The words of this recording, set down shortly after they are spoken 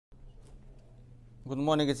Good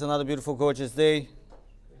morning. It's another beautiful, gorgeous day.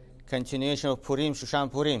 Continuation of Purim,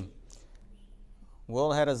 Shushan Purim. We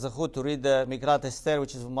all had a zechut to read the Mikrat Esther,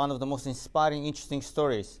 which is one of the most inspiring, interesting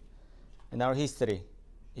stories in our history.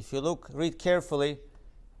 If you read carefully,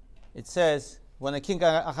 it says, when the king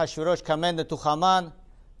Ahasuerus commanded to Haman,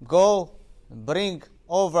 go, bring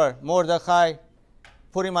over Mordechai,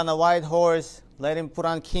 put him on a white horse, let him put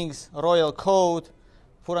on king's royal coat,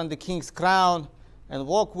 put on the king's crown, and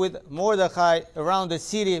walk with Mordechai around the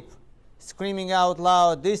city, screaming out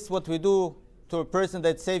loud, this is what we do to a person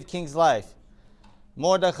that saved king's life.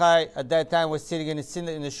 Mordechai at that time was sitting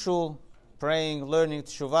in the shul, praying, learning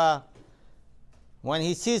teshuvah. When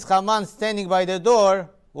he sees Haman standing by the door,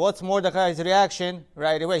 what's Mordechai's reaction?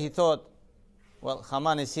 Right away he thought, well,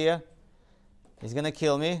 Haman is here. He's going to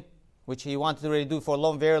kill me, which he wanted to already do for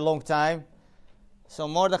a very long time. So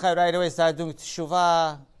Mordechai right away started doing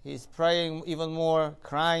teshuvah. He's praying even more,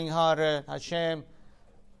 crying harder. Hashem,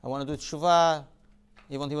 I want to do teshuvah.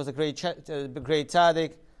 Even he was a great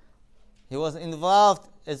tzaddik. He was involved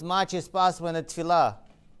as much as possible in the tefillah.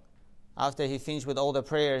 After he finished with all the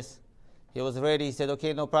prayers, he was ready. He said,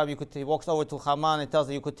 okay, no problem. He walks over to Haman and tells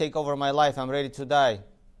him, you could take over my life. I'm ready to die.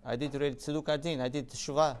 I did ready tzeduk adin. I did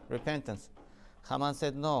teshuvah, repentance. Haman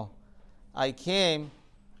said, no. I came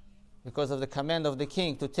because of the command of the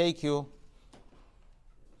king to take you,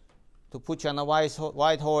 to put you on a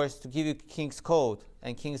white horse, to give you king's coat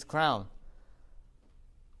and king's crown.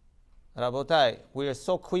 Rabotai, we are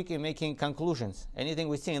so quick in making conclusions. Anything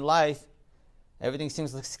we see in life, everything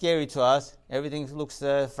seems like scary to us. Everything looks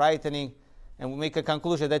frightening. And we make a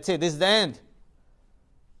conclusion. That's it. This is the end.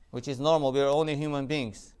 Which is normal. We are only human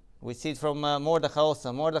beings. We see it from Mordechai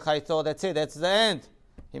also. Mordechai thought, that's it. That's the end.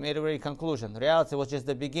 He made a very conclusion. Reality was just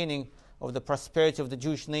the beginning of the prosperity of the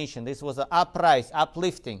Jewish nation. This was an uprise,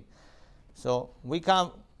 uplifting. So we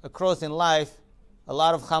come across in life a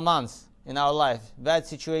lot of Hamans in our life. Bad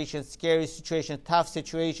situation, scary situation, tough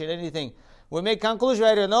situation, anything. We make conclusion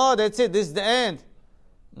right here. No, that's it. This is the end.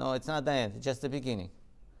 No, it's not the end. It's just the beginning.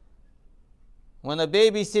 When a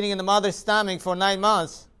baby is sitting in the mother's stomach for 9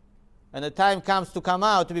 months and the time comes to come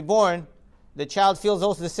out, to be born, the child feels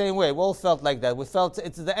also the same way. We all felt like that. We felt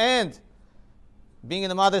it's the end. Being in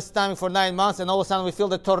the mother's stomach for 9 months and all of a sudden we feel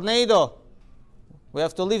the tornado. We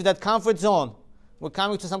have to leave that comfort zone. We're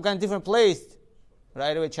coming to some kind of different place.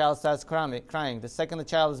 Right away, child starts crying. The second the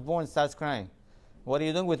child is born, starts crying. What are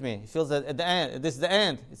you doing with me? He feels that at the end, this is the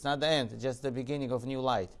end. It's not the end. It's just the beginning of new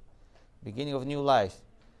life. Beginning of new life.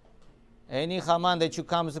 Any Haman that you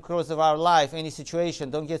come across of our life, any situation,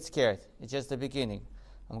 don't get scared. It's just the beginning.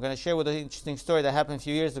 I'm going to share with you an interesting story that happened a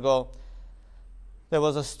few years ago. There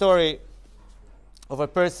was a story of a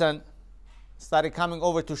person started coming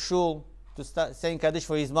over to shul to start saying Kaddish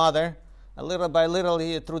for his mother. And little by little,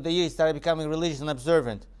 through the years, he started becoming religious and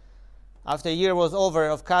observant. After a year was over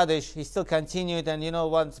of Kaddish, he still continued and,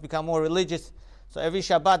 wants to become more religious. So every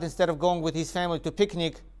Shabbat, instead of going with his family to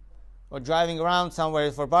picnic or driving around somewhere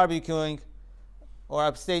for barbecuing or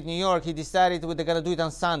upstate New York, he decided they're going to do it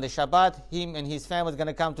on Sunday. Shabbat, him and his family is going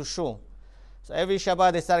to come to shul. So every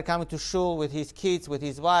Shabbat, they started coming to shul with his kids, with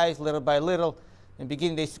his wife, little by little. In the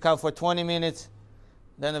beginning, they used to come for 20 minutes.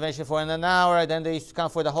 Then eventually for an hour, then they used to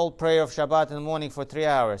come for the whole prayer of Shabbat in the morning for 3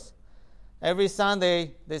 hours. Every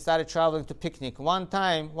Sunday, they started traveling to picnic. One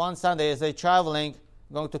Sunday, as they're traveling,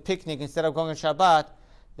 going to picnic, instead of going on Shabbat,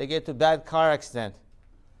 they get to a bad car accident.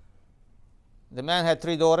 The man had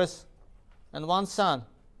 3 daughters and 1 son.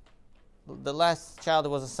 The last child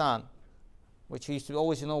was a son, which he used to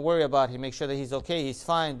always, worry about. He make sure that he's okay, he's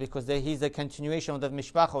fine, because he's the continuation of the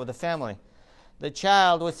mishpacha, of the family. The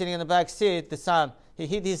child was sitting in the back seat, the son. He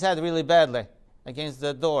hit his head really badly against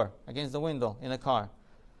the door, against the window in the car.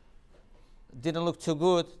 Didn't look too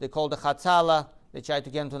good. They called the Hatzalah. They tried to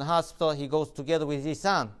get him to the hospital. He goes together with his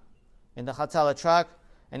son in the Hatzalah truck,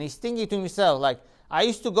 and he's thinking to himself, like, I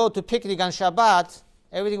used to go to picnic on Shabbat.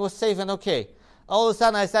 Everything was safe and okay. All of a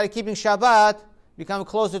sudden, I started keeping Shabbat, become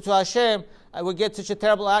closer to Hashem. I would get such a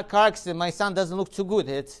terrible car accident. My son doesn't look too good.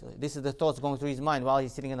 This is the thoughts going through his mind while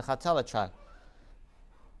he's sitting in the Hatzalah truck.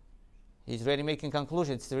 He's already making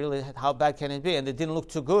conclusions. It's really, how bad can it be? And it didn't look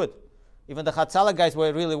too good. Even the Hatzalah guys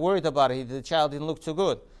were really worried about it. The child didn't look too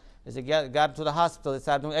good. As they got to the hospital, they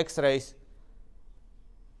started doing x-rays.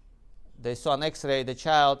 They saw an x-ray. The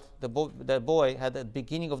child, the boy, had the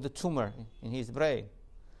beginning of the tumor in his brain.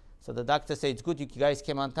 So the doctor said, it's good you guys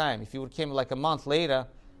came on time. If you came like a month later,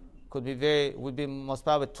 would be most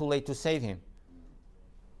probably too late to save him.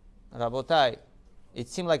 Rabotai, it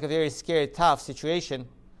seemed like a very scary, tough situation,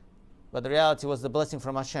 but the reality was the blessing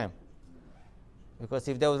from Hashem. Because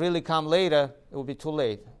if they will really come later, it will be too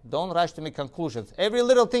late. Don't rush to make conclusions. Every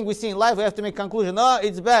little thing we see in life, we have to make conclusions. No,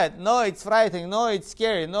 it's bad. No, it's frightening. No, it's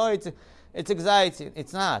scary. No, it's anxiety.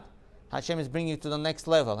 It's not. Hashem is bringing you to the next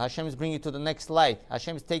level. Hashem is bringing you to the next light.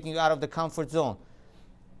 Hashem is taking you out of the comfort zone.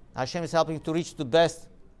 Hashem is helping you to reach the best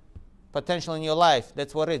potential in your life.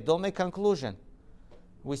 That's what it is. Don't make conclusion.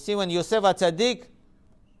 We see when Yosef HaTzadik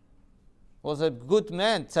was a good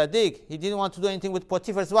man, tzaddik, he didn't want to do anything with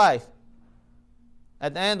Potiphar's wife.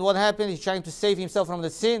 At the end, what happened? He's trying to save himself from the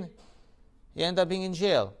sin. He ended up being in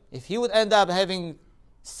jail. If he would end up having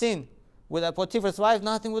sin with a Potiphar's wife,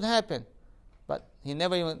 nothing would happen. But he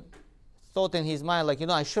never even thought in his mind, like,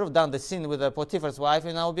 I should have done the sin with a Potiphar's wife,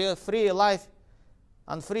 and I'll be free, alive,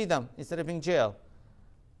 on freedom, instead of being in jail.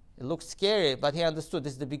 It looked scary, but he understood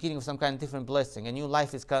this is the beginning of some kind of different blessing. A new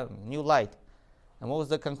life is coming, a new light. And what was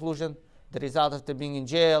the conclusion? The result after being in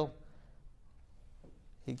jail,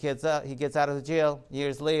 he gets out of the jail.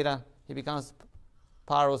 Years later, he becomes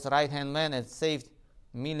Pharaoh's right-hand man and saved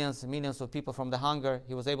millions and millions of people from the hunger.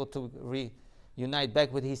 He was able to reunite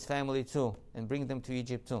back with his family too and bring them to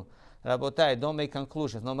Egypt too. Rabotai, don't make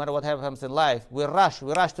conclusions. No matter what happens in life, we rush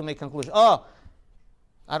to make conclusions. Oh,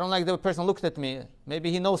 I don't like the person looked at me.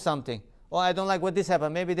 Maybe he knows something. Oh, I don't like what this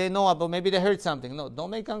happened. Maybe they know about, maybe they heard something. No,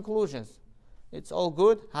 don't make conclusions. It's all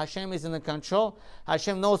good. Hashem is in control.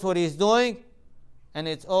 Hashem knows what He's doing, and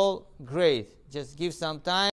it's all great. Just give some time.